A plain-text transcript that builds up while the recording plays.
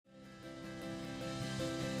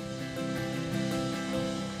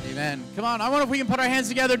Amen. Come on, I wonder if we can put our hands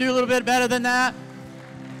together, do a little bit better than that.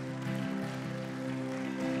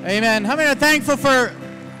 Amen. How many are thankful for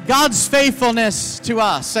God's faithfulness to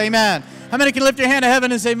us? Amen. How many can lift your hand to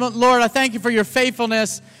heaven and say, Lord, I thank you for your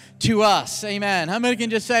faithfulness to us? Amen. How many can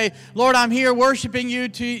just say, Lord, I'm here worshiping you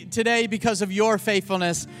today because of your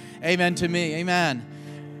faithfulness, amen, to me. Amen.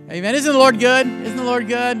 Amen. Isn't the Lord good? Isn't the Lord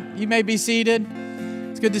good? You may be seated.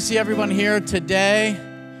 It's good to see everyone here today.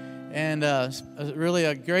 And really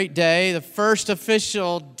a great day. The first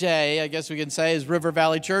official day, I guess we can say, is River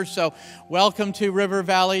Valley Church. So welcome to River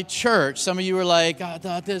Valley Church. Some of you were like, I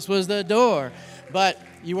thought this was the door. But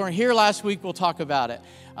you weren't here last week. We'll talk about it.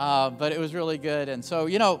 But it was really good. And so,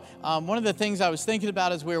 one of the things I was thinking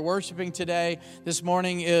about as we were worshiping this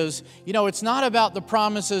morning is, it's not about the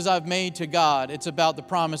promises I've made to God. It's about the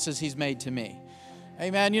promises He's made to me.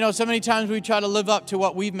 Amen. So many times we try to live up to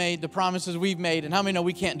what we've made, the promises we've made, and how many know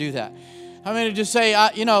we can't do that? How many just say,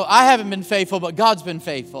 I haven't been faithful, but God's been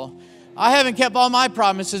faithful. I haven't kept all my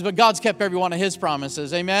promises, but God's kept every one of His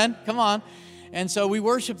promises. Amen. Come on. And so we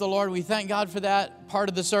worship the Lord. We thank God for that part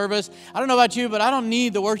of the service. I don't know about you, but I don't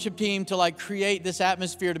need the worship team to create this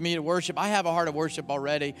atmosphere to me to worship. I have a heart of worship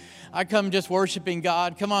already. I come just worshiping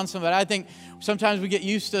God. Come on, somebody. I think sometimes we get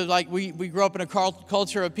used to, we grow up in a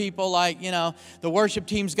culture of people the worship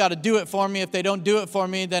team's got to do it for me. If they don't do it for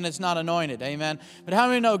me, then it's not anointed. Amen. But how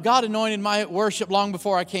many know God anointed my worship long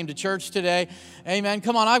before I came to church today? Amen.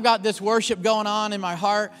 Come on, I've got this worship going on in my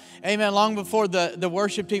heart. Amen. Long before the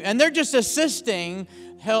worship team. And they're just assisting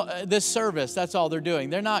this service. That's all they're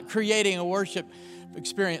doing. They're not creating a worship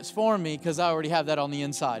experience for me because I already have that on the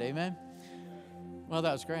inside. Amen. Well,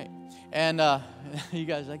 that was great. And you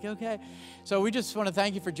guys are like, okay. So we just want to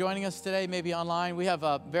thank you for joining us today, maybe online. We have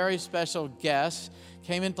a very special guest.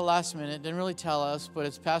 Came in at the last minute, didn't really tell us, but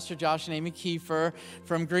it's Pastor Josh and Amy Kiefer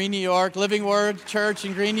from Green, New York, Living Word Church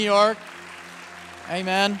in Green, New York.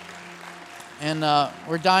 Amen. And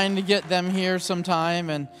we're dying to get them here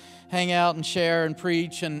sometime and hang out and share and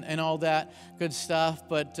preach and all that good stuff.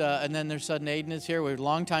 But and then their son Aiden is here. We're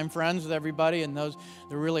longtime friends with everybody, and they're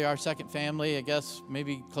really our second family. I guess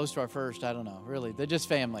maybe close to our first. I don't know. Really, they're just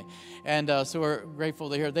family, and so we're grateful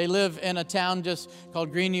to hear. They live in a town just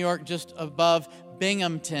called Green, New York, just above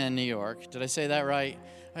Binghamton, New York. Did I say that right?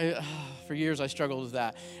 For years I struggled with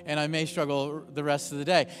that, and I may struggle the rest of the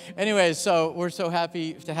day. Anyways, so we're so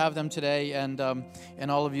happy to have them today, and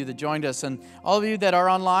all of you that joined us, and all of you that are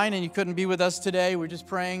online and you couldn't be with us today. We're just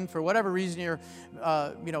praying for whatever reason you're,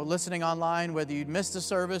 listening online, whether you missed a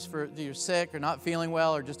service, for you're sick or not feeling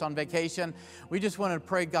well or just on vacation. We just want to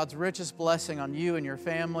pray God's richest blessing on you and your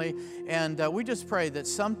family, and we just pray that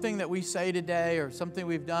something that we say today or something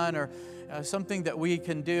we've done or something that we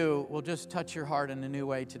can do will just touch your heart in a new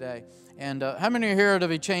way today. And how many are here to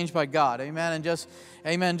be changed by God? Amen.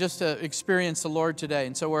 And just to experience the Lord today.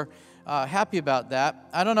 And so we're happy about that.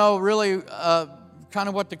 I don't know really kind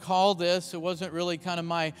of what to call this. It wasn't really kind of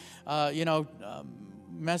my,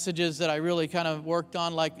 messages that I really kind of worked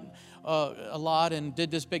on a lot and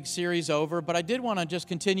did this big series over. But I did want to just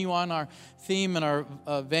continue on our theme and our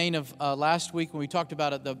vein of last week when we talked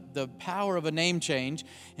about it, the power of a name change.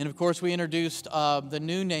 And of course, we introduced the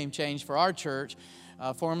new name change for our church,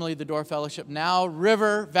 formerly the Door Fellowship, now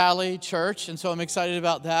River Valley Church. And so I'm excited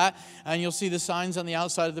about that. And you'll see the signs on the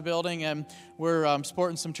outside of the building. And we're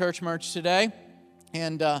sporting some church merch today.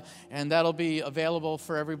 And that'll be available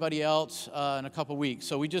for everybody else in a couple weeks.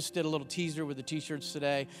 So we just did a little teaser with the T-shirts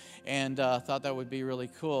today, and thought that would be really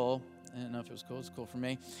cool. I don't know if it was cool. It's cool for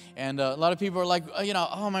me. And a lot of people are like,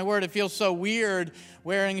 oh my word, it feels so weird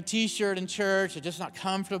wearing a T-shirt in church. I'm just not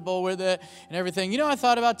comfortable with it and everything. I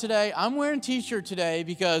thought about today? I'm wearing a T-shirt today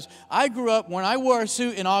because I grew up when I wore a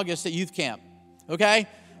suit in August at youth camp. Okay,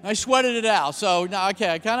 I sweated it out. So now, I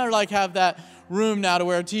kind of have that room now to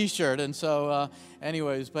wear a T-shirt, and so.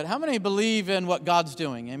 Anyways, but how many believe in what God's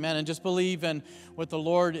doing? Amen. And just believe in what the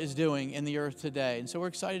Lord is doing in the earth today. And so we're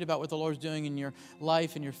excited about what the Lord's doing in your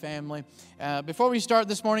life and your family. Before we start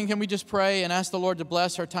this morning, can we just pray and ask the Lord to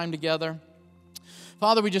bless our time together?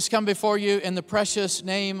 Father, we just come before you in the precious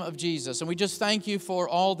name of Jesus. And we just thank you for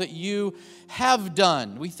all that you have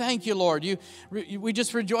done. We thank you, Lord. We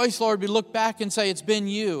just rejoice, Lord. We look back and say it's been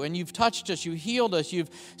you. And you've touched us. You healed us.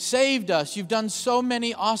 You've saved us. You've done so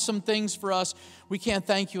many awesome things for us. We can't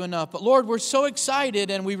thank you enough. But Lord, we're so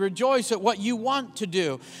excited and we rejoice at what you want to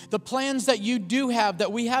do. The plans that you do have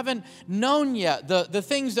that we haven't known yet. The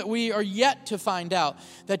things that we are yet to find out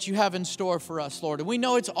that you have in store for us, Lord. And we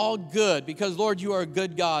know it's all good because, Lord, you are a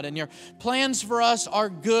good God. And your plans for us are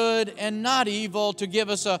good and not evil to give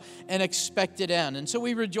us an expected end. And so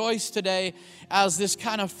we rejoice today as this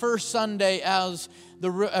kind of first Sunday as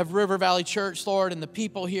of River Valley Church, Lord, and the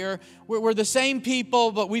people here. We're the same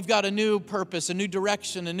people, but we've got a new purpose, a new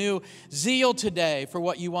direction, a new zeal today for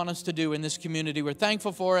what you want us to do in this community. We're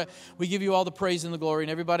thankful for it. We give you all the praise and the glory.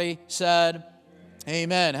 And everybody said,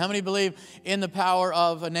 amen. How many believe in the power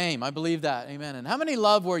of a name? I believe that. Amen. And how many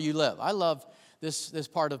love where you live? I love this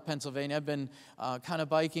part of Pennsylvania. I've been kind of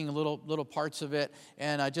biking little parts of it,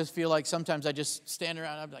 and I just feel like sometimes I just stand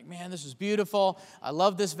around and I'm like, man, this is beautiful. I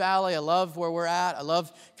love this valley. I love where we're at. I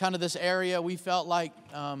love kind of this area. We felt like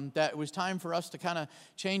that it was time for us to kind of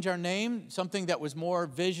change our name, something that was more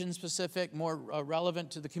vision specific, more relevant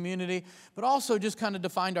to the community, but also just kind of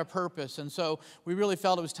defined our purpose. And so we really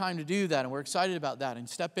felt it was time to do that, and we're excited about that and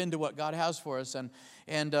step into what God has for us.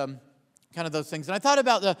 And kind of those things. And I thought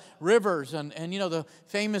about the rivers and the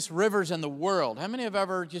famous rivers in the world. How many have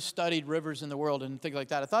ever just studied rivers in the world and things like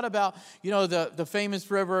that? I thought about, the famous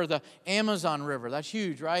river, the Amazon River. That's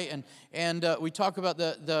huge, right? And we talk about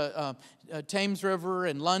the Thames River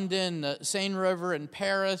in London, the Seine River in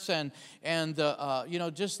Paris, and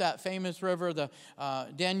just that famous river, the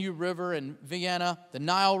Danube River in Vienna, the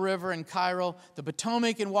Nile River in Cairo, the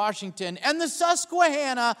Potomac in Washington, and the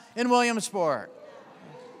Susquehanna in Williamsport.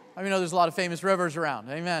 I mean, there's a lot of famous rivers around.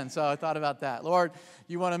 Amen. So I thought about that. Lord,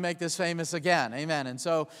 you want to make this famous again. Amen. And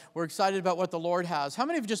so we're excited about what the Lord has. How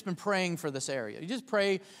many have just been praying for this area? You just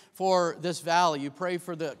pray for this valley. You pray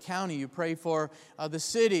for the county. You pray for the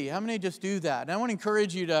city. How many just do that? And I want to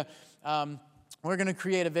encourage you to... we're going to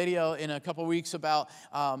create a video in a couple weeks about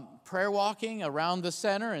prayer walking around the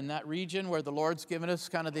center in that region where the Lord's given us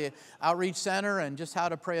kind of the outreach center and just how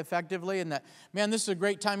to pray effectively. And that, man, this is a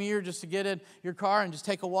great time of year just to get in your car and just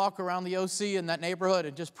take a walk around the OC in that neighborhood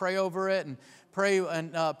and just pray over it and pray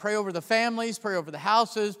over the families, pray over the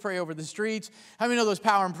houses, pray over the streets. How many know there's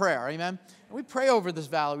power in prayer? Amen. And we pray over this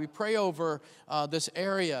valley. We pray over this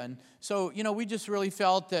area. And so, we just really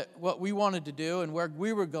felt that what we wanted to do and where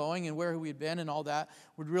we were going and where we had been and all that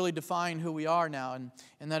would really define who we are now,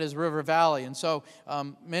 and that is River Valley. And so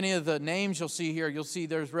many of the names you'll see here, you'll see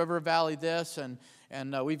there's River Valley this, and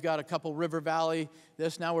we've got a couple River Valley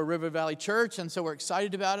this. Now we're River Valley Church, and so we're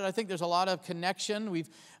excited about it. I think there's a lot of connection.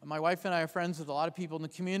 My wife and I are friends with a lot of people in the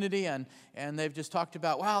community, and they've just talked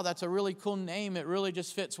about, wow, that's a really cool name. It really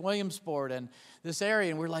just fits Williamsport and this area.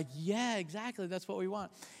 And we're like, yeah, exactly. That's what we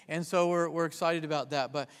want. And so we're excited about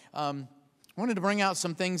that. But I wanted to bring out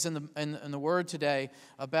some things in the Word today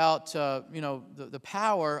about the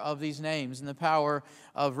power of these names and the power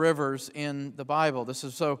of rivers in the Bible. This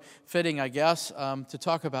is so fitting, I guess, to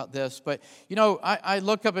talk about this. But I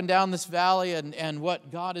look up and down this valley and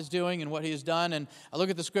what God is doing and what He has done, and I look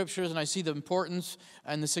at the Scriptures and I see the importance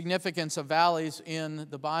and the significance of valleys in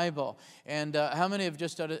the Bible. And how many have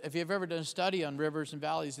just done it? If you've ever done a study on rivers and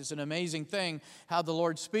valleys, it's an amazing thing how the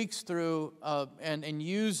Lord speaks through and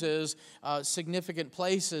uses significant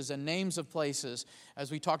places and names of places, as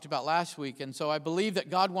we talked about last week. And so I believe that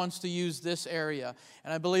God wants to use this area,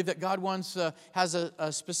 and I believe that God has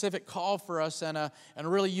a specific call for us and a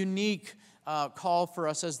really unique call for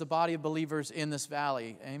us as the body of believers in this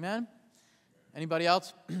valley. Amen? Anybody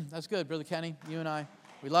else? That's good. Brother Kenny, you and I,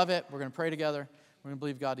 we love it. We're going to pray together. We're going to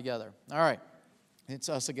believe God together. All right. It's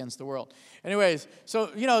us against the world. Anyways,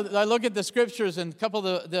 so, I look at the Scriptures, and a couple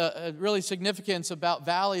of the really significance about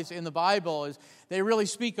valleys in the Bible is they really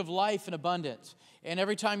speak of life and abundance. And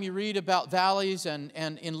every time you read about valleys, and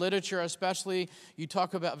in literature especially, you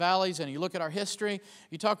talk about valleys and you look at our history,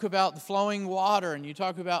 you talk about the flowing water, and you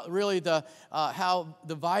talk about really how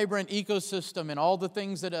the vibrant ecosystem and all the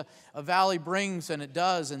things that a valley brings, and it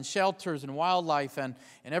does, and shelters and wildlife. And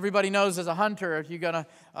everybody knows as a hunter, if you got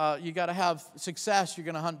to have success, you're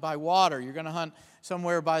going to hunt by water. You're going to hunt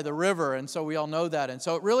somewhere by the river, and so we all know that. And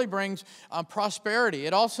so it really brings prosperity.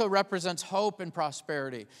 It also represents hope and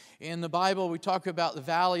prosperity. In the Bible, we talk about the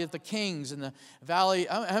valley of the kings, and the valley,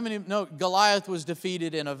 how many know Goliath was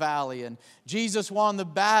defeated in a valley, and Jesus won the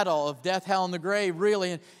battle of death, hell, and the grave,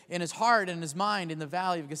 really in his heart and his mind in the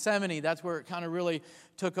valley of Gethsemane. That's where it kind of really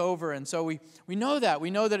took over. And so we know that.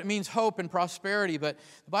 We know that it means hope and prosperity, but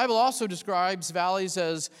the Bible also describes valleys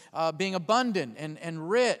as being abundant and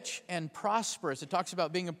rich and prosperous. It talks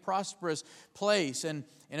about being a prosperous place, and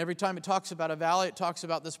every time it talks about a valley, it talks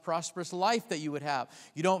about this prosperous life that you would have.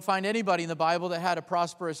 You don't find anybody in the Bible that had a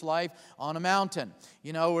prosperous life on a mountain,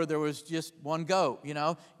 where there was just one goat,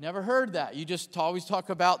 Never heard that. You just always talk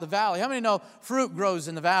about the valley. How many know fruit grows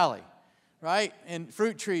in the valley? Right? And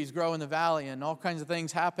fruit trees grow in the valley, and all kinds of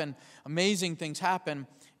things happen, amazing things happen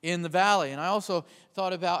in the valley. And I also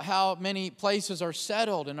thought about how many places are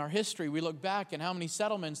settled in our history. We look back and how many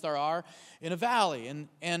settlements there are in a valley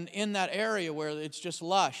and in that area where it's just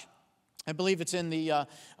lush I believe it's in the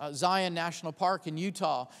Zion National Park in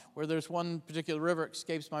Utah, where there's one particular river,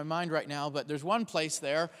 escapes my mind right now, but there's one place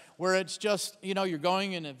there where it's just, you're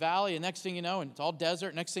going in a valley, and next thing you know, and it's all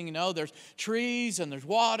desert, next thing you know, there's trees, and there's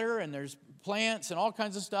water, and there's plants, and all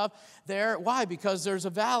kinds of stuff there. Why? Because there's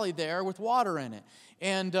a valley there with water in it.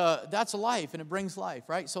 And that's life, and it brings life,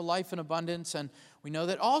 right? So life in abundance, and we know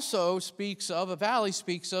that also a valley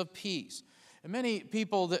speaks of peace. And many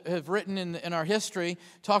people that have written in our history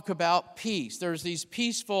talk about peace. There's these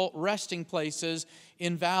peaceful resting places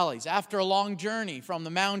in valleys. After a long journey from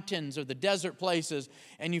the mountains or the desert places,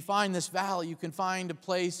 and you find this valley, you can find a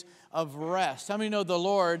place of rest. How many know the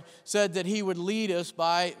Lord said that He would lead us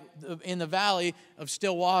in the valley of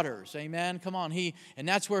still waters? Amen? Come on. And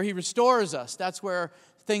that's where He restores us. That's where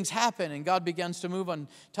things happen and God begins to move and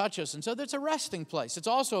touch us. And so that's a resting place. It's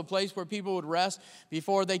also a place where people would rest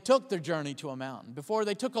before they took their journey to a mountain, before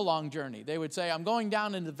they took a long journey. They would say, I'm going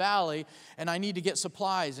down into the valley and I need to get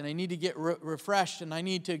supplies and I need to get refreshed and I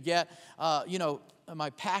need to get, my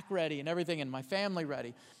pack ready and everything and my family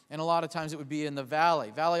ready. And a lot of times it would be in the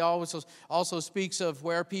valley. Valley also speaks of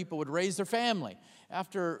where people would raise their family.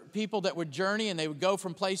 After people that would journey and they would go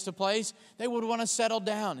from place to place, they would want to settle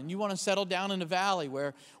down. And you want to settle down in a valley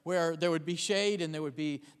where there would be shade and there would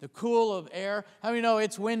be the cool of air. How many know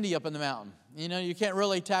it's windy up in the mountain? You can't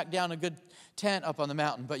really tack down a good tent up on the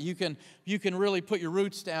mountain, but you can really put your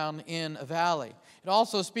roots down in a valley. It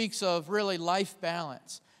also speaks of really life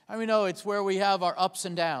balance. How many know it's where we have our ups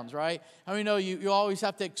and downs, right? How many know you always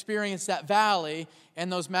have to experience that valley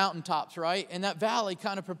and those mountaintops, right? And that valley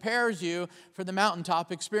kind of prepares you for the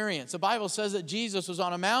mountaintop experience. The Bible says that Jesus was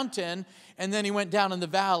on a mountain and then He went down in the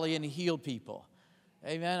valley and He healed people.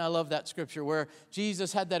 Amen. I love that scripture where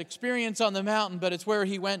Jesus had that experience on the mountain, but it's where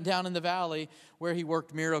He went down in the valley where He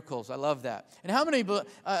worked miracles. I love that. And how many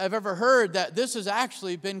have ever heard that this has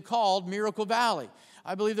actually been called Miracle Valley?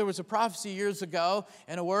 I believe there was a prophecy years ago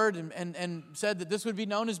and a word and said that this would be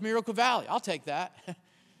known as Miracle Valley. I'll take that.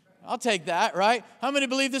 I'll take that, right? How many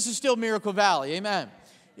believe this is still Miracle Valley? Amen.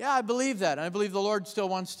 Yeah, I believe that. And I believe the Lord still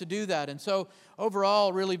wants to do that. And so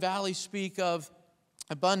overall, really, valleys speak of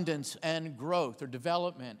abundance and growth or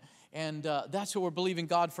development. And that's what we're believing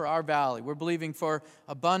God for our valley. We're believing for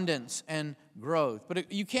abundance and growth.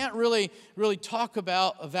 But you can't really talk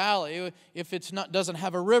about a valley if it doesn't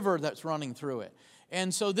have a river that's running through it.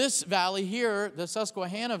 And so this valley here, the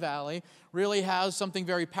Susquehanna Valley, really has something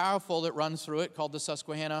very powerful that runs through it called the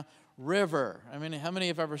Susquehanna River. I mean, how many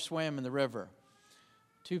have ever swam in the river?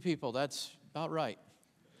 2 people, that's about right.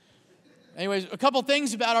 Anyways, a couple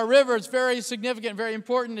things about our river. It's very significant, very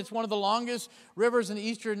important. It's one of the longest rivers in the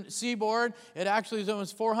eastern seaboard. It actually is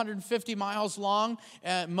almost 450 miles long.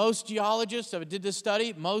 Most geologists that did this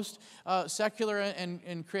study, most secular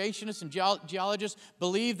and creationists and geologists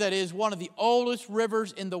believe that it is one of the oldest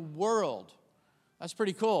rivers in the world. That's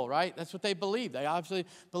pretty cool, right? That's what they believe. They obviously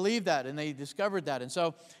believe that, and they discovered that. And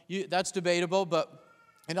so that's debatable, but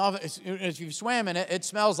if you swam in it, it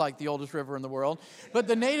smells like the oldest river in the world. But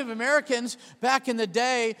the Native Americans, back in the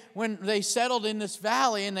day, when they settled in this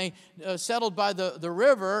valley and they settled by the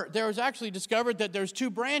river, there was actually discovered that there's 2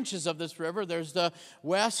 branches of this river. There's the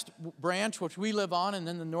west branch, which we live on, and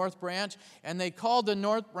then the north branch. And they called the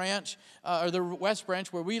north branch, or the west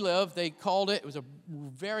branch where we live, it was a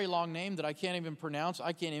very long name that I can't even pronounce.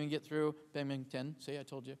 I can't even get through Bennington. See, I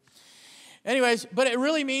told you. Anyways, but it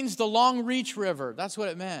really means the Long Reach River. That's what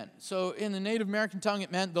it meant. So in the Native American tongue,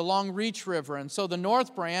 it meant the Long Reach River. And so the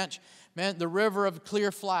North Branch meant the River of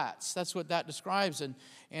Clear Flats. That's what that describes. And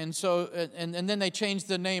then they changed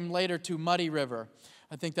the name later to Muddy River.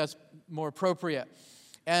 I think that's more appropriate.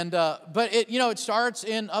 But it starts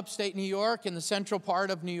in upstate New York, in the central part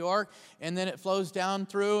of New York, and then it flows down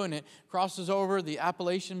through and it crosses over the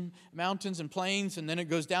Appalachian Mountains and Plains, and then it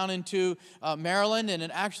goes down into Maryland, and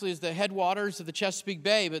it actually is the headwaters of the Chesapeake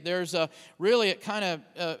Bay. But it kind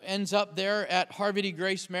of ends up there at Harvey D.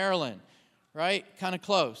 Grace, Maryland, right? Kind of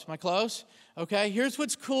close. Am I close? Okay, here's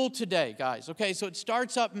what's cool today, guys. Okay, so it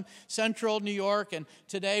starts up in central New York, and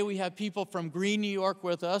today we have people from Greene, New York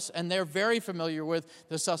with us, and they're very familiar with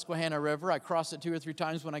the Susquehanna River. I cross it 2 or 3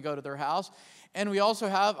 times when I go to their house. And we also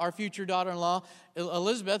have our future daughter-in-law,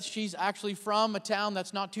 Elizabeth. She's actually from a town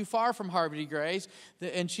that's not too far from Harvey D. Grace,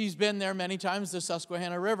 and she's been there many times, the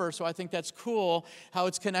Susquehanna River. So I think that's cool how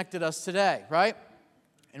it's connected us today, right?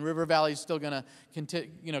 And River Valley is still going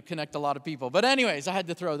to connect a lot of people. But anyways, I had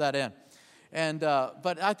to throw that in.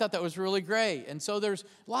 But I thought that was really great. And so there's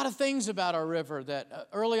a lot of things about our river that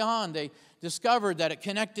early on they discovered that it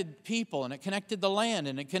connected people and it connected the land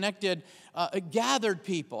and it gathered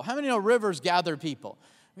people. How many know rivers gather people?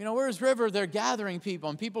 Where's river? They're gathering people,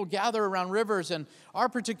 and people gather around rivers. And our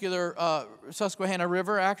particular Susquehanna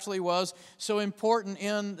River actually was so important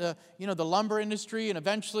in the lumber industry, and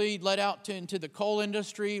eventually led out into the coal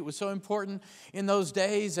industry. It was so important in those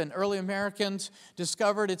days, and early Americans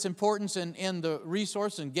discovered its importance in the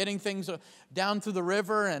resource and getting things down through the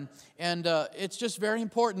river, and it's just very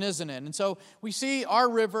important, isn't it? And so we see our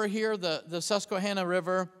river here, the Susquehanna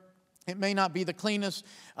River. It may not be the cleanest,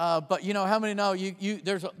 but how many know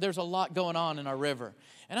there's a lot going on in our river.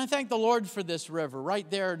 And I thank the Lord for this river right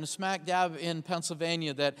there in smack dab in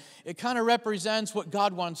Pennsylvania, that it kind of represents what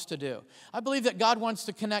God wants to do. I believe that God wants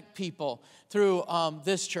to connect people through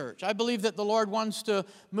this church. I believe that the Lord wants to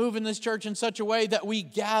move in this church in such a way that we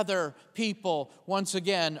gather people once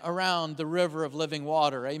again around the river of living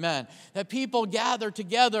water. Amen. That people gather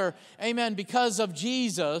together, amen, because of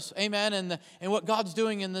Jesus, amen, and what God's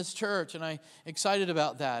doing in this church. And I'm excited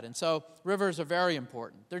about that. And so rivers are very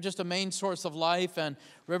important. They're just a main source of life, and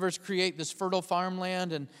rivers create this fertile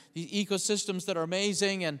farmland and these ecosystems that are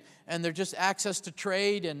amazing, and they're just access to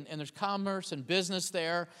trade, and there's commerce and business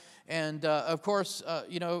there. And, of course,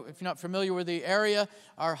 if you're not familiar with the area,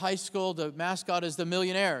 our high school, the mascot is the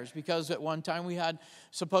Millionaires, because at one time we had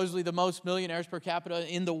supposedly the most millionaires per capita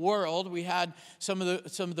in the world. We had some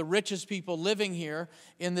of the richest people living here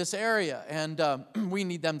in this area, and we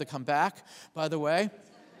need them to come back, by the way,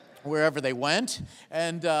 wherever they went,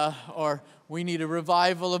 and or we need a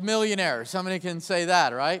revival of millionaires. Somebody can say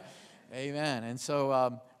that, right? Amen. And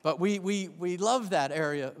so... But we love that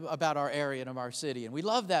area, about our area and of our city. And we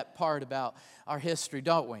love that part about our history,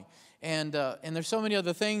 don't we? And there's so many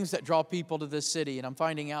other things that draw people to this city, and I'm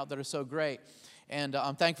finding out that are so great. And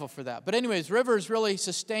I'm thankful for that. But anyways, rivers really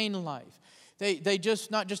sustain life. They just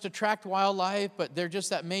not just attract wildlife, but they're just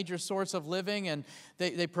that major source of living, and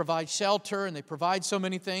they provide shelter, and they provide so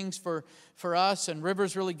many things for us. And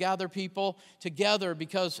rivers really gather people together,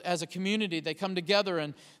 because as a community they come together,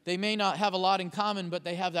 and they may not have a lot in common, but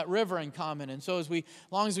they have that river in common. And so as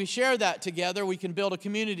long as we share that together, we can build a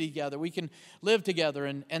community together. We can live together,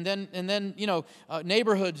 and then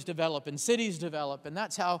neighborhoods develop and cities develop, and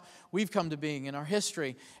that's how we've come to being. And our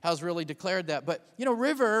history has really declared that. But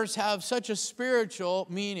rivers have such a spiritual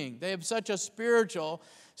meaning. They have such a spiritual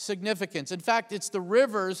significance. In fact, it's the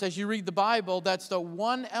rivers, as you read the Bible, that's the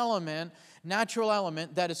one element, natural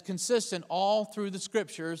element, that is consistent all through the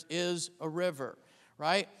Scriptures, is a river,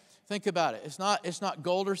 right? Think about it. It's not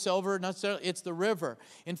gold or silver necessarily. It's the river.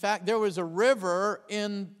 In fact, there was a river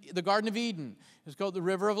in the Garden of Eden. It's called the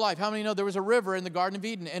River of Life. How many know there was a river in the Garden of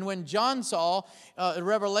Eden? And when John saw a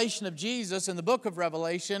revelation of Jesus in the book of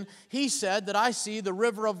Revelation, he said that I see the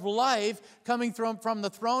river of life coming from the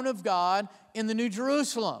throne of God in the New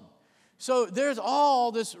Jerusalem. So there's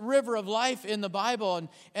all this river of life in the Bible,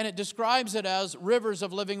 and it describes it as rivers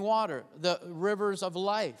of living water, the rivers of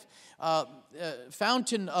life.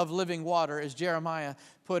 Fountain of living water, as Jeremiah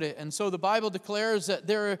put it. And so the Bible declares that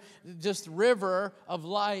this river of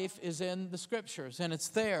life is in the Scriptures, and it's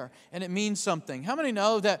there, and it means something. How many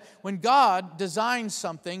know that when God designs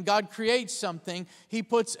something, God creates something, He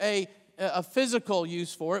puts a physical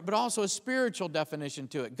use for it, but also a spiritual definition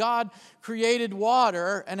to it? God created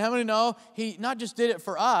water, and how many know He not just did it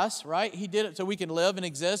for us, right? He did it so we can live and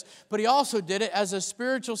exist, but He also did it as a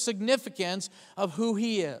spiritual significance of who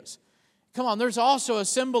He is. Come on, there's also a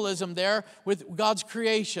symbolism there with God's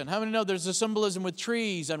creation. How many know there's a symbolism with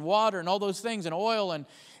trees and water and all those things, and oil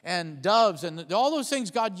and doves and all those things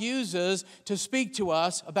God uses to speak to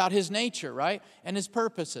us about His nature, right? And His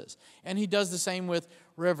purposes. And He does the same with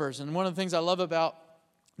rivers. And one of the things I love about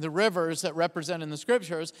the rivers that represent in the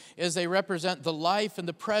Scriptures is they represent the life and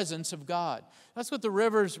the presence of God. That's what the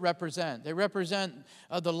rivers represent. They represent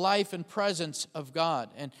the life and presence of God.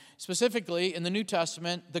 And specifically in the New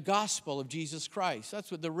Testament, the gospel of Jesus Christ. That's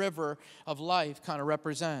what the river of life kind of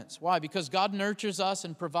represents. Why? Because God nurtures us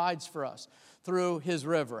and provides for us through His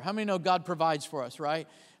river. How many know God provides for us, right?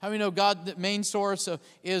 How many know God, the main source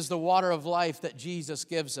is the water of life that Jesus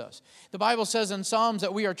gives us? The Bible says in Psalms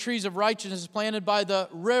that we are trees of righteousness planted by the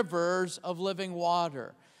rivers of living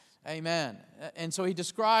water. Amen. And so he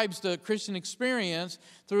describes the Christian experience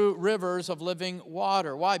through rivers of living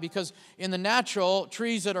water. Why? Because in the natural,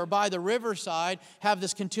 trees that are by the riverside have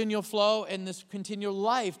this continual flow and this continual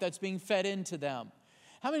life that's being fed into them.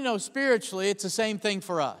 How many know spiritually it's the same thing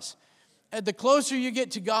for us? The closer you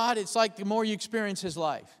get to God, it's like the more you experience His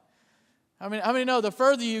life. How many know the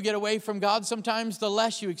further you get away from God, sometimes the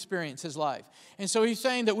less you experience His life. And so he's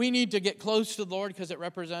saying that we need to get close to the Lord because it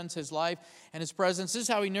represents His life and His presence. This is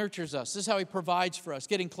how He nurtures us. This is how He provides for us,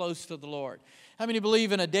 getting close to the Lord. How many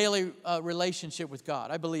believe in a daily relationship with God?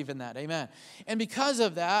 I believe in that. Amen. And because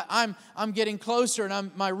of that, I'm getting closer,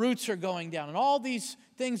 and my roots are going down. And all these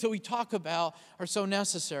things that we talk about are so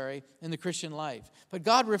necessary in the Christian life. But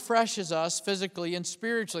God refreshes us physically and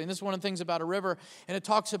spiritually. And this is one of the things about a river. And it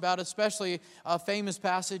talks about especially a famous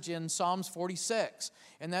passage in Psalms 46.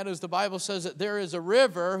 And that is, the Bible says that there is a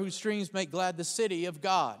river whose streams make glad the city of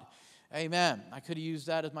God. Amen. I could have used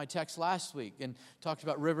that as my text last week and talked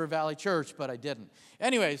about River Valley Church, but I didn't.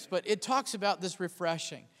 Anyways, but it talks about this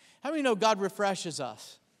refreshing. How many know God refreshes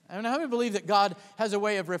us? I mean, how many believe that God has a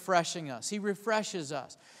way of refreshing us? He refreshes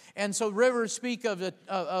us. And so rivers speak of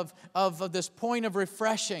this point of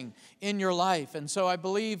refreshing in your life. And so I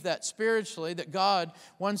believe that spiritually that God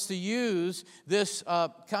wants to use this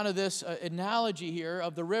analogy here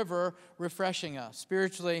of the river refreshing us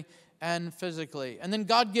spiritually and physically. And then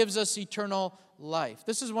God gives us eternal life.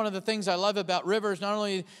 This is one of the things I love about rivers. Not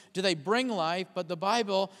only do they bring life, but the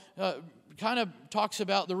Bible kind of talks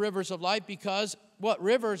about the rivers of life because what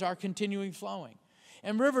rivers are continuing flowing.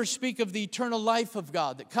 And rivers speak of the eternal life of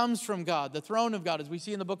God that comes from God, the throne of God, as we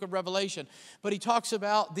see in the book of Revelation. But he talks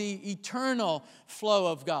about the eternal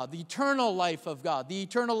flow of God, the eternal life of God, the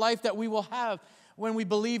eternal life that we will have when we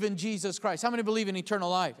believe in Jesus Christ. How many believe in eternal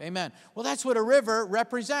life? Amen. Well, that's what a river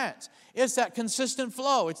represents. It's that consistent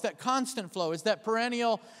flow. It's that constant flow. It's that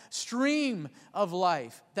perennial stream of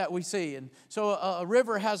life that we see. And so a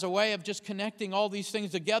river has a way of just connecting all these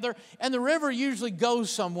things together. And the river usually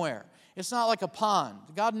goes somewhere. It's not like a pond.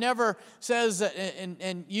 God never says that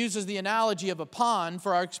and uses the analogy of a pond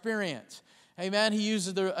for our experience. Amen. He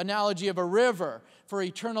uses the analogy of a river for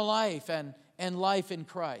eternal life and life in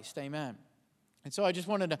Christ. Amen. And so I just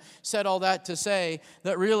wanted to set all that to say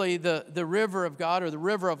that really the river of God or the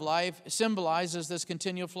river of life symbolizes this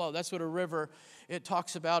continual flow. That's what a river, it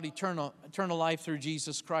talks about eternal life through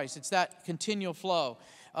Jesus Christ. It's that continual flow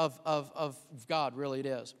of God, really it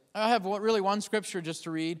is. I have really one scripture just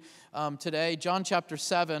to read today, John chapter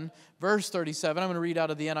 7, verse 37. I'm going to read out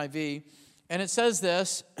of the NIV. And it says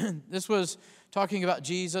this, this was talking about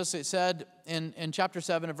Jesus. It said in chapter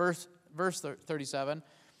 7, verse 37,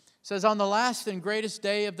 it says, on the last and greatest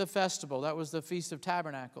day of the festival, that was the Feast of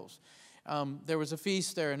Tabernacles, there was a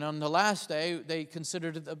feast there, and on the last day, they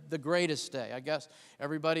considered it the greatest day. I guess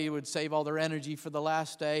everybody would save all their energy for the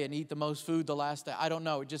last day and eat the most food the last day. I don't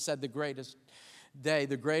know. It just said the greatest day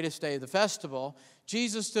of the festival.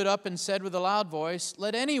 Jesus stood up and said with a loud voice,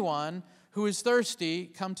 let anyone who is thirsty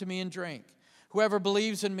come to me and drink. Whoever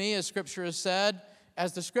believes in me, as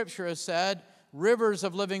the Scripture has said, rivers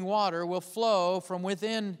of living water will flow from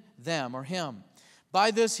within them or him.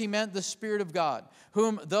 By this he meant the Spirit of God,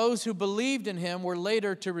 whom those who believed in him were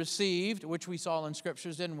later to receive, which we saw in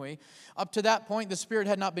Scriptures, didn't we? Up to that point, the Spirit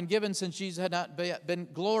had not been given since Jesus had not been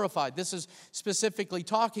glorified. This is specifically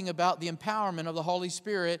talking about the empowerment of the Holy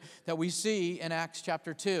Spirit that we see in Acts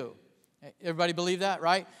chapter 2. Everybody believe that,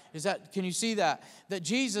 right? Can you see that? That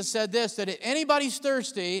Jesus said this, that if anybody's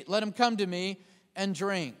thirsty, let him come to me and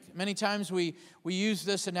drink. Many times we use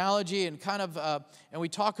this analogy and and we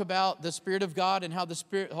talk about the Spirit of God and how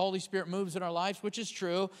the Holy Spirit moves in our lives, which is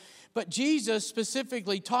true. But Jesus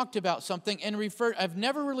specifically talked about something and I've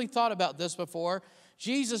never really thought about this before.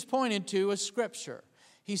 Jesus pointed to a scripture.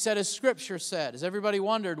 He said, as Scripture said. Has everybody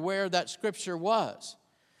wondered where that scripture was?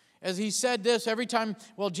 As he said this, every time,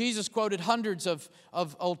 Jesus quoted hundreds of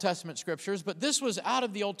Old Testament scriptures, but this was out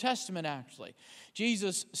of the Old Testament actually.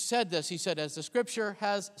 Jesus said this, he said, as the Scripture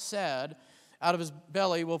has said, out of his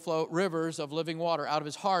belly will flow rivers of living water, out of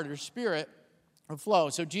his heart or spirit will flow.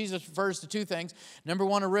 So Jesus refers to two things. Number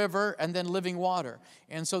one, a river, and then living water.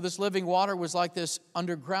 And so this living water was like this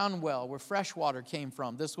underground well where fresh water came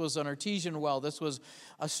from. This was an artesian well. This was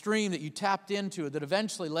a stream that you tapped into that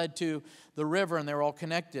eventually led to the river, and they're all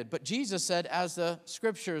connected. But Jesus said, as the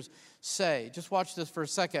Scriptures say. Just watch this for a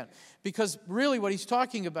second. Because really what he's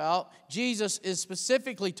talking about, Jesus is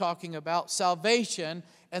specifically talking about salvation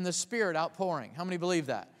and the Spirit outpouring. How many believe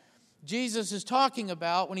that? Jesus is talking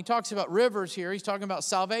about, when he talks about rivers here, he's talking about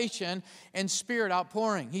salvation and Spirit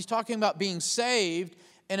outpouring. He's talking about being saved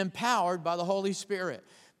and empowered by the Holy Spirit.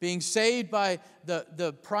 Being saved by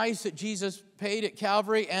the price that Jesus paid at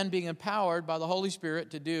Calvary and being empowered by the Holy Spirit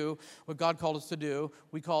to do what God called us to do.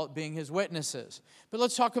 We call it being His witnesses. But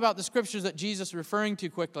let's talk about the scriptures that Jesus is referring to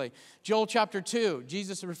quickly. Joel chapter 2.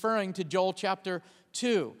 Jesus is referring to Joel chapter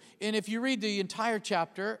 2. And if you read the entire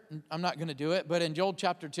chapter, I'm not going to do it, but in Joel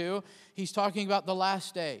chapter 2, he's talking about the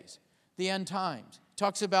last days, the end times. He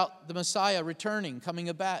talks about the Messiah returning, coming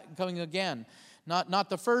again. Not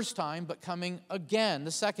the first time, but coming again,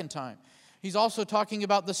 the second time. He's also talking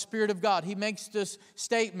about the Spirit of God. He makes this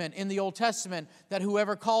statement in the Old Testament that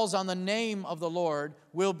whoever calls on the name of the Lord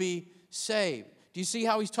will be saved. Do you see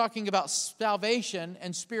how he's talking about salvation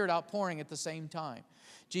and Spirit outpouring at the same time?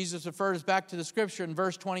 Jesus refers back to the Scripture in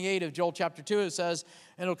verse 28 of Joel chapter 2. It says,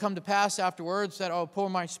 "And it'll come to pass afterwards that I will pour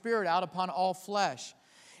my Spirit out upon all flesh.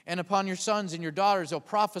 And upon your sons and your daughters they'll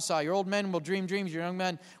prophesy. Your old men will dream dreams. Your young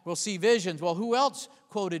men will see visions." Well, who else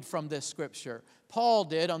quoted from this Scripture? Paul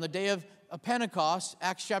did on the day of Pentecost,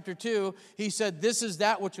 Acts chapter 2. He said, "This is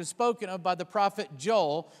that which was spoken of by the prophet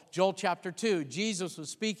Joel," Joel chapter 2. Jesus was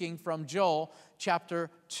speaking from Joel chapter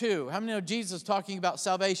 2. How many know Jesus talking about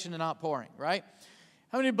salvation and outpouring, right?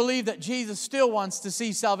 How many believe that Jesus still wants to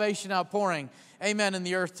see salvation outpouring, amen, in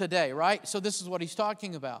the earth today, right? So this is what he's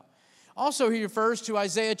talking about. Also, he refers to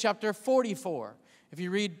Isaiah chapter 44. If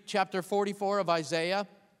you read chapter 44 of Isaiah,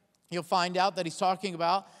 you'll find out that he's talking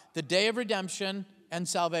about the day of redemption and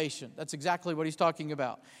salvation. That's exactly what he's talking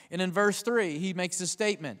about. And in verse 3, he makes a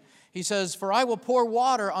statement. He says, "For I will pour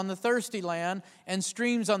water on the thirsty land and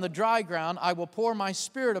streams on the dry ground. I will pour my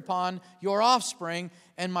Spirit upon your offspring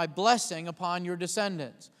and my blessing upon your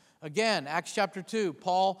descendants." Again, Acts chapter 2,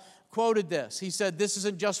 Paul quoted this. He said, "This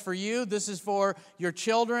isn't just for you. This is for your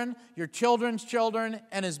children, your children's children,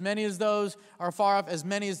 and as many as those are far off, as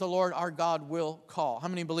many as the Lord our God will call." How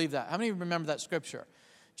many believe that? How many remember that Scripture?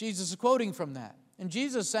 Jesus is quoting from that. And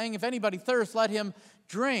Jesus is saying, if anybody thirsts, let him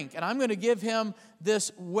drink. And I'm going to give him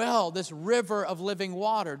this well, this river of living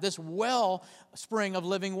water. This well spring of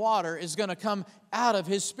living water is going to come out of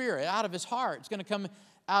his spirit, out of his heart. It's going to come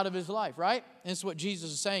out of his life, right? And this is what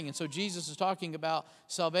Jesus is saying. And so Jesus is talking about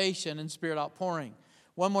salvation and Spirit outpouring.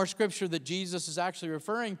 One more scripture that Jesus is actually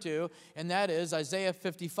referring to, and that is Isaiah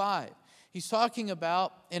 55. He's talking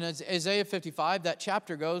about, in Isaiah 55, that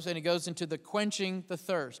chapter goes, and it goes into the quenching the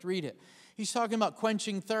thirst. Read it. He's talking about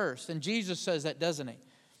quenching thirst, and Jesus says that, doesn't he?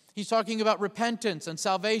 He's talking about repentance and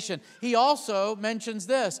salvation. He also mentions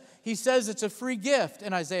this. He says it's a free gift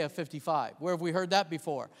in Isaiah 55. Where have we heard that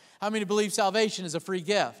before? How many believe salvation is a free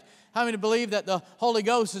gift? How many believe that the Holy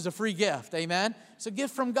Ghost is a free gift? Amen? It's a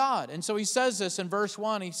gift from God. And so he says this in verse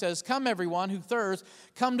 1. He says, "Come everyone who thirsts,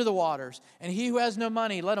 come to the waters. And he who has no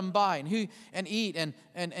money, let him buy and eat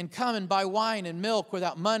and come and buy wine and milk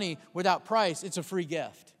without money, without price." It's a free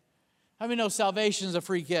gift. How many know salvation is a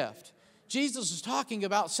free gift? Jesus is talking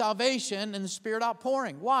about salvation and the Spirit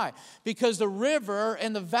outpouring. Why? Because the river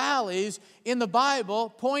and the valleys in the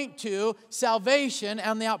Bible point to salvation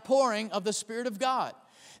and the outpouring of the Spirit of God.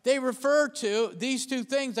 They refer to these two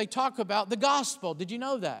things. They talk about the gospel. Did you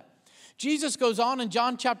know that? Jesus goes on in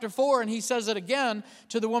John chapter 4, and he says it again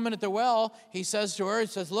to the woman at the well. He says to her, he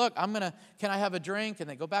says, "Look, can I have a drink?" And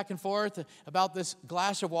they go back and forth about this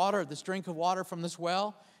glass of water, this drink of water from this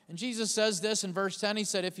well. And Jesus says this in verse 10. He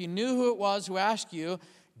said, "If you knew who it was who asked you,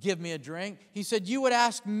 'Give me a drink,' he said, 'you would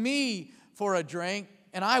ask me for a drink,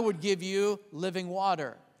 and I would give you living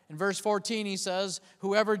water.'" In verse 14, he says,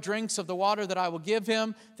 "Whoever drinks of the water that I will give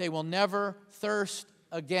him, they will never thirst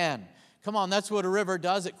again." Come on, that's what a river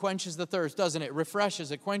does. It quenches the thirst, doesn't it? It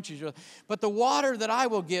refreshes, it quenches. "But the water that I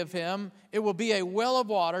will give him, it will be a well of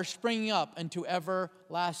water springing up into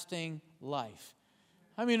everlasting life."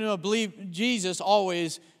 I mean, believe Jesus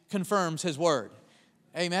always confirms his word.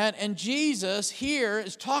 Amen. And Jesus here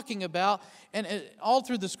is talking about, and all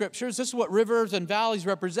through the scriptures, this is what rivers and valleys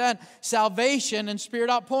represent: salvation and Spirit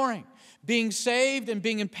outpouring, being saved and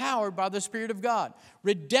being empowered by the Spirit of God,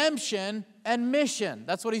 redemption and mission.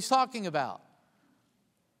 That's what he's talking about.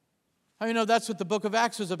 How many know that's what the book of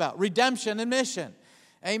Acts was about? Redemption and mission.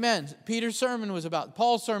 Amen. Peter's sermon was about,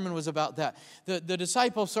 Paul's sermon was about that. The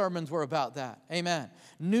disciple sermons were about that. Amen.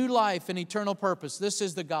 New life and eternal purpose. This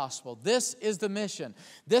is the gospel. This is the mission.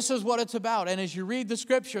 This is what it's about. And as you read the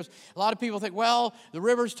scriptures, a lot of people think, well, the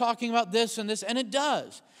river's talking about this, and it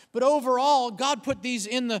does. But overall, God put these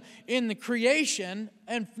in the creation,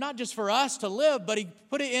 and not just for us to live, but he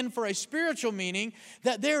put it in for a spiritual meaning,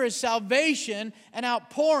 that there is salvation and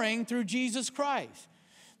outpouring through Jesus Christ.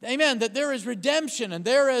 Amen. That there is redemption and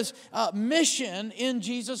there is mission in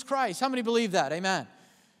Jesus Christ. How many believe that? Amen.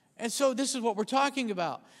 And so this is what we're talking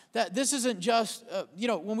about. That this isn't just,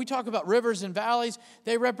 when we talk about rivers and valleys,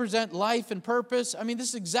 they represent life and purpose. I mean, this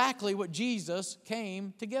is exactly what Jesus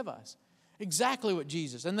came to give us. Exactly what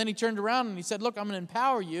Jesus. And then he turned around and he said, "Look, I'm going to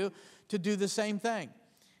empower you to do the same thing."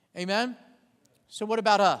 Amen. So what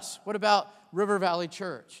about us? What about River Valley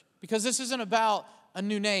Church? Because this isn't about a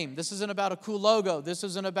new name. This isn't about a cool logo. This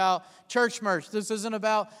isn't about church merch. This isn't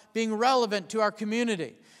about being relevant to our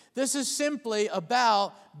community. This is simply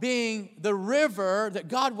about being the river that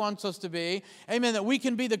God wants us to be. Amen. That we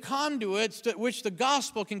can be the conduits to which the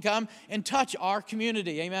gospel can come and touch our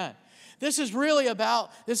community. Amen. This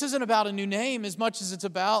isn't about a new name as much as it's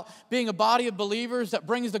about being a body of believers that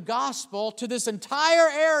brings the gospel to this entire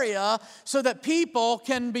area so that people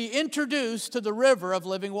can be introduced to the river of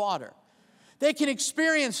living water. They can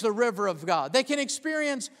experience the river of God. They can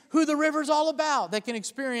experience who the river's all about. They can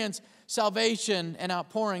experience salvation and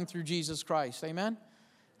outpouring through Jesus Christ. Amen?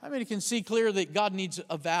 How many can see clearly that God needs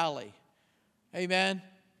a valley? Amen?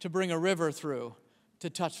 To bring a river through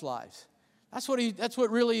to touch lives. That's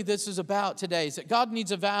what really this is about today, is that God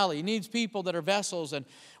needs a valley. He needs people that are vessels and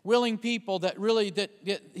willing people that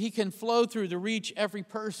He can flow through to reach every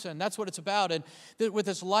person. That's what it's about. And with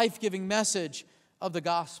this life-giving message of the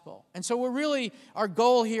gospel. And so our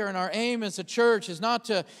goal here and our aim as a church is not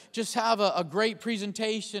to just have a great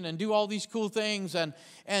presentation and do all these cool things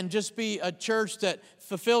and just be a church that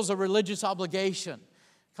fulfills a religious obligation.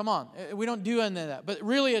 Come on, we don't do any of that. But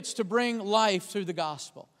really it's to bring life through the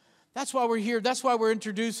gospel. That's why we're here. That's why we're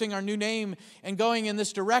introducing our new name and going in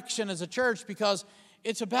this direction as a church, because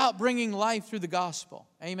it's about bringing life through the gospel.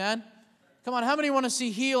 Amen? Come on, how many want to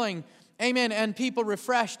see healing? Amen. And people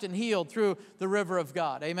refreshed and healed through the river of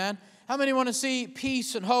God. Amen. How many want to see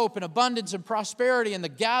peace and hope and abundance and prosperity and the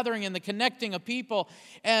gathering and the connecting of people?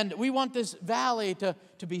 And we want this valley to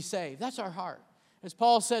be saved. That's our heart. As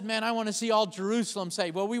Paul said, man, I want to see all Jerusalem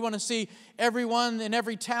saved. Well, we want to see everyone in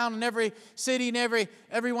every town and every city and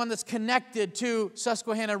everyone that's connected to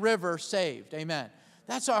Susquehanna River saved. Amen.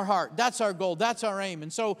 That's our heart. That's our goal. That's our aim.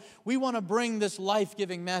 And so we want to bring this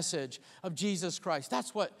life-giving message of Jesus Christ.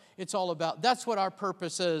 That's what it's all about. That's what our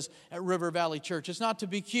purpose is at River Valley Church. It's not to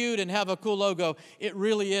be cute and have a cool logo. It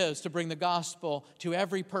really is to bring the gospel to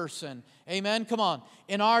every person. Amen? Come on.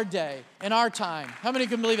 In our day, in our time. How many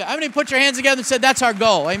can believe it? How many put your hands together and said, that's our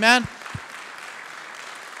goal? Amen?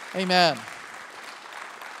 Amen.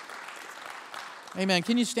 Amen.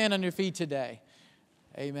 Can you stand on your feet today?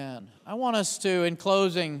 Amen. I want us to, in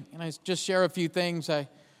closing, and I just share a few things. I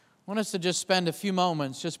want us to just spend a few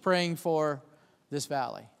moments just praying for this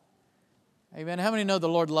valley. Amen. How many know the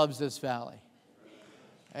Lord loves this valley?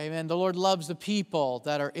 Amen. The Lord loves the people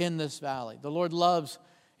that are in this valley. The Lord loves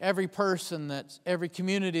every person, every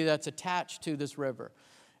community that's attached to this river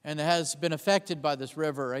and that has been affected by this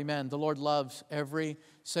river. Amen. The Lord loves every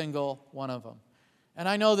single one of them. And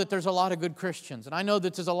I know that there's a lot of good Christians, and I know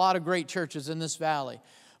that there's a lot of great churches in this valley.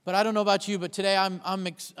 But I don't know about you, but today I'm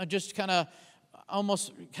just recommitting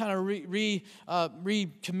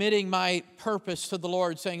my purpose to the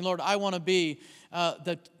Lord, saying, Lord, I want to be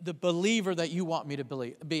the believer that you want me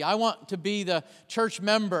to be. I want to be the church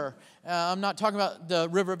member. I'm not talking about the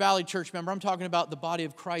River Valley church member. I'm talking about the body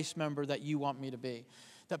of Christ member that you want me to be,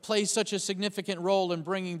 that plays such a significant role in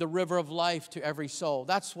bringing the river of life to every soul.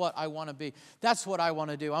 That's what I want to be. That's what I want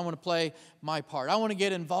to do. I want to play my part. I want to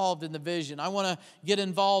get involved in the vision. I want to get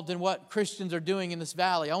involved in what Christians are doing in this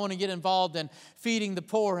valley. I want to get involved in feeding the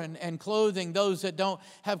poor and clothing those that don't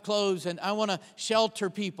have clothes. And I want to shelter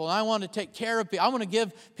people. I want to take care of people. I want to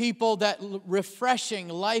give people that refreshing,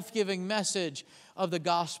 life-giving message of the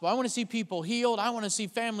gospel. I want to see people healed. I want to see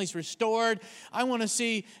families restored. I want to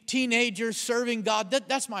see teenagers serving God.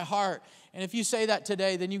 That's my heart. And if you say that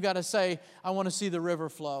today, then you've got to say, I want to see the river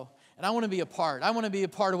flow. And I want to be a part. I want to be a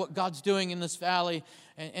part of what God's doing in this valley.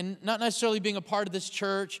 And not necessarily being a part of this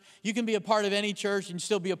church. You can be a part of any church and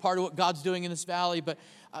still be a part of what God's doing in this valley. But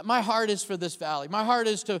my heart is for this valley. My heart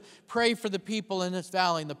is to pray for the people in this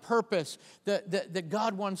valley and the purpose that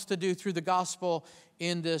God wants to do through the gospel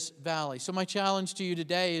in this valley. So my challenge to you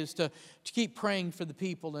today is to keep praying for the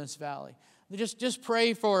people in this valley. Just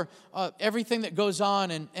pray for everything that goes on,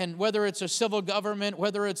 and whether it's a civil government,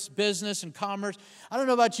 whether it's business and commerce. I don't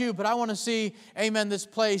know about you, but I want to see, amen, this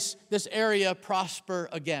place, this area prosper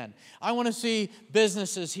again. I want to see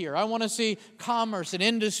businesses here. I want to see commerce and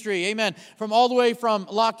industry, amen, from all the way from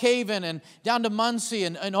Lock Haven and down to Muncie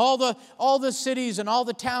and all the cities and all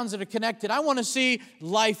the towns that are connected. I want to see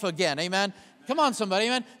life again, amen. Come on, somebody,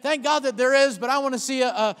 amen. Thank God that there is, but I want to see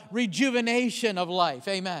a rejuvenation of life,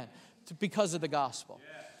 amen, because of the gospel.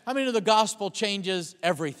 How many of the gospel changes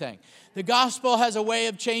everything? The gospel has a way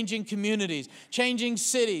of changing communities, changing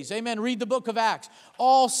cities. Amen. Read the book of Acts.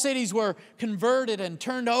 All cities were converted and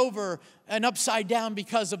turned over and upside down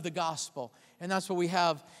because of the gospel. And that's what we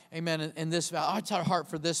have, amen, in this valley. That's our heart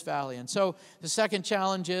for this valley. And so the second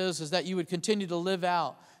challenge is that you would continue to live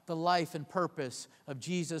out the life and purpose of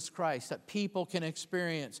Jesus Christ, that people can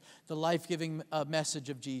experience the life-giving message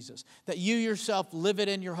of Jesus, that you yourself live it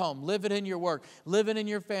in your home, live it in your work, live it in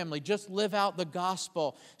your family. Just live out the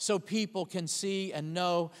gospel so people can see and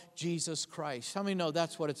know Jesus Christ. How many know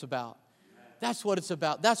that's what it's about? That's what it's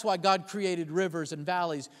about. That's why God created rivers and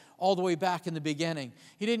valleys all the way back in the beginning.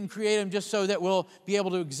 He didn't create them just so that we'll be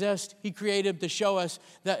able to exist. He created them to show us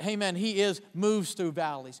that, amen, He moves through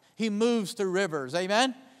valleys. He moves through rivers,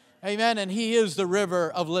 amen? Amen, and He is the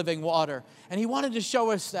river of living water. And He wanted to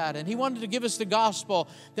show us that, and He wanted to give us the gospel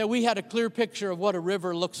that we had a clear picture of what a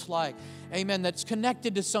river looks like. Amen, that's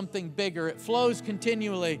connected to something bigger. It flows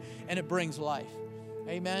continually, and it brings life.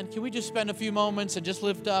 Amen. Can we just spend a few moments and just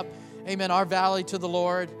lift up, amen, our valley to the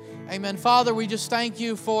Lord? Amen. Father, we just thank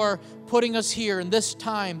You for putting us here in this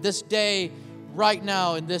time, this day, right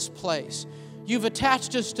now in this place. You've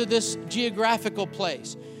attached us to this geographical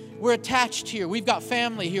place. We're attached here. We've got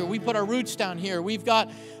family here. We put our roots down here. We've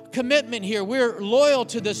got commitment here. We're loyal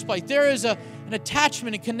to this place. There is an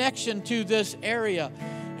attachment and connection to this area.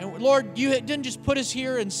 And Lord, You didn't just put us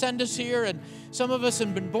here and send us here, and some of us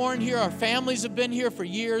have been born here. Our families have been here for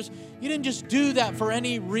years. You didn't just do that for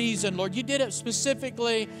any reason, Lord. You did it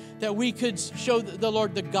specifically that we could show the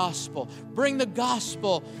Lord the gospel. Bring the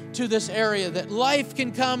gospel to this area, that life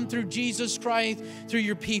can come through Jesus Christ, through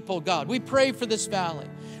Your people, God. We pray for this valley.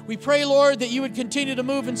 We pray, Lord, that You would continue to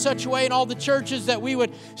move in such a way in all the churches that we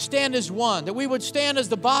would stand as one, that we would stand as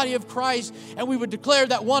the body of Christ, and we would declare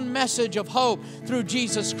that one message of hope through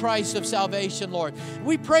Jesus Christ of salvation, Lord.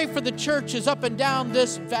 We pray for the churches up and down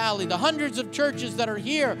this valley, the hundreds of churches that are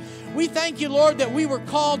here. We thank You, Lord, that we were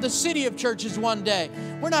called the city of churches one day.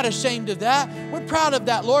 We're not ashamed of that. We're proud of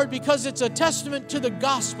that, Lord, because it's a testament to the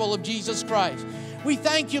gospel of Jesus Christ. We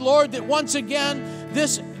thank You, Lord, that once again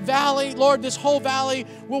this valley, Lord, this whole valley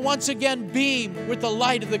will once again beam with the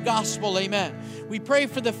light of the gospel. Amen. We pray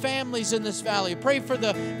for the families in this valley. Pray for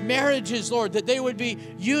the marriages, Lord, that they would be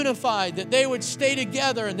unified, that they would stay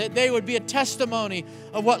together, and that they would be a testimony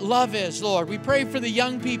of what love is, Lord. We pray for the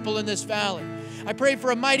young people in this valley. I pray for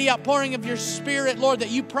a mighty outpouring of Your Spirit, Lord, that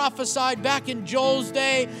You prophesied back in Joel's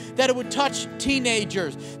day, that it would touch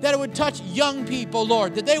teenagers, that it would touch young people,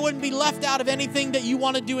 Lord, that they wouldn't be left out of anything that You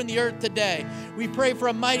want to do in the earth today. We pray for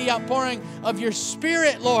a mighty outpouring of Your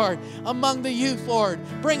Spirit, Lord, among the youth, Lord.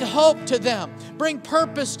 Bring hope to them. Bring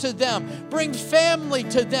purpose to them. Bring family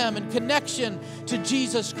to them and connection to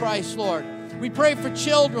Jesus Christ, Lord. We pray for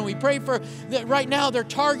children. We pray for that right now they're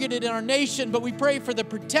targeted in our nation, but we pray for the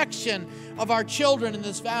protection of our children in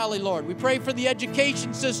this valley, Lord. We pray for the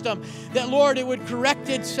education system, that, Lord, it would correct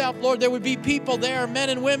itself, Lord. There would be people there, men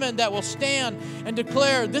and women, that will stand and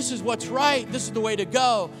declare this is what's right, this is the way to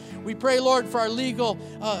go. We pray, Lord, for our legal,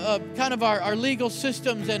 our legal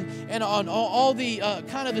systems and on all the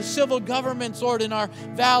kind of the civil governments, Lord, in our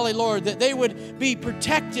valley, Lord, that they would be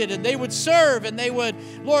protected and they would serve and they would,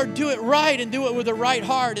 Lord, do it right and do it with a right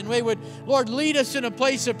heart, and they would, Lord, lead us in a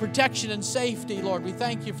place of protection and safety, Lord. We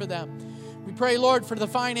thank You for them. We pray, Lord, for the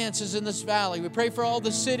finances in this valley. We pray for all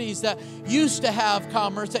the cities that used to have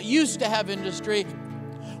commerce, that used to have industry.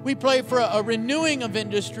 We pray for a renewing of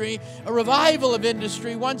industry, a revival of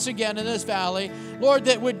industry once again in this valley, Lord,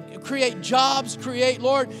 that would create jobs, create,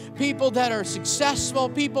 Lord, people that are successful,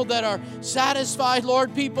 people that are satisfied,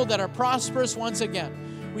 Lord, people that are prosperous once again.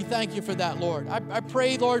 We thank You for that, Lord. I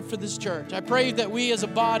pray, Lord, for this church. I pray that we as a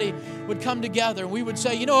body would come together and we would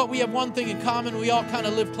say, you know what, we have one thing in common. We all kind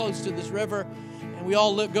of live close to this river, and we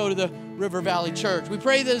all go to the River Valley Church. We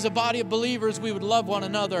pray that as a body of believers, we would love one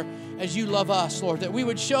another as You love us, Lord, that we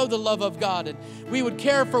would show the love of God and we would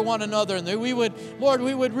care for one another, and that we would, Lord,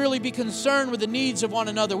 we would really be concerned with the needs of one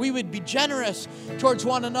another. We would be generous towards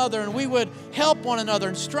one another, and we would help one another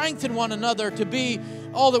and strengthen one another to be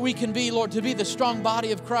all that we can be, Lord, to be the strong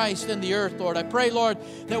body of Christ in the earth, Lord. I pray, Lord,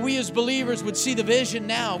 that we as believers would see the vision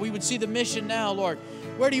now. We would see the mission now, Lord.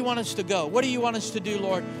 Where do You want us to go? What do You want us to do,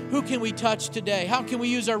 Lord? Who can we touch today? How can we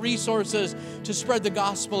use our resources to spread the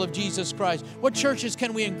gospel of Jesus Christ? What churches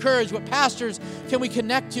can we encourage? What pastors can we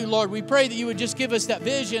connect to, Lord? We pray that You would just give us that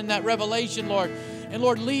vision, that revelation, Lord. And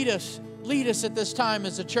Lord, lead us at this time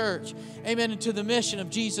as a church, amen, into the mission of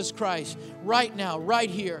Jesus Christ right now, right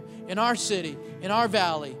here in our city, in our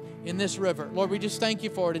valley, in this river. Lord, we just thank You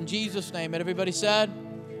for it in Jesus' name. And everybody said,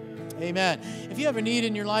 amen. If you have a need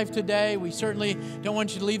in your life today, we certainly don't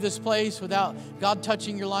want you to leave this place without God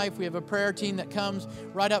touching your life. We have a prayer team that comes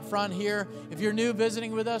right up front here. If you're new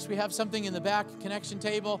visiting with us, we have something in the back connection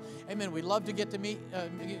table. Amen. We'd love to get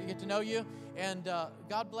to know you. And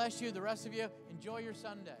God bless you. The rest of you, enjoy your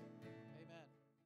Sunday.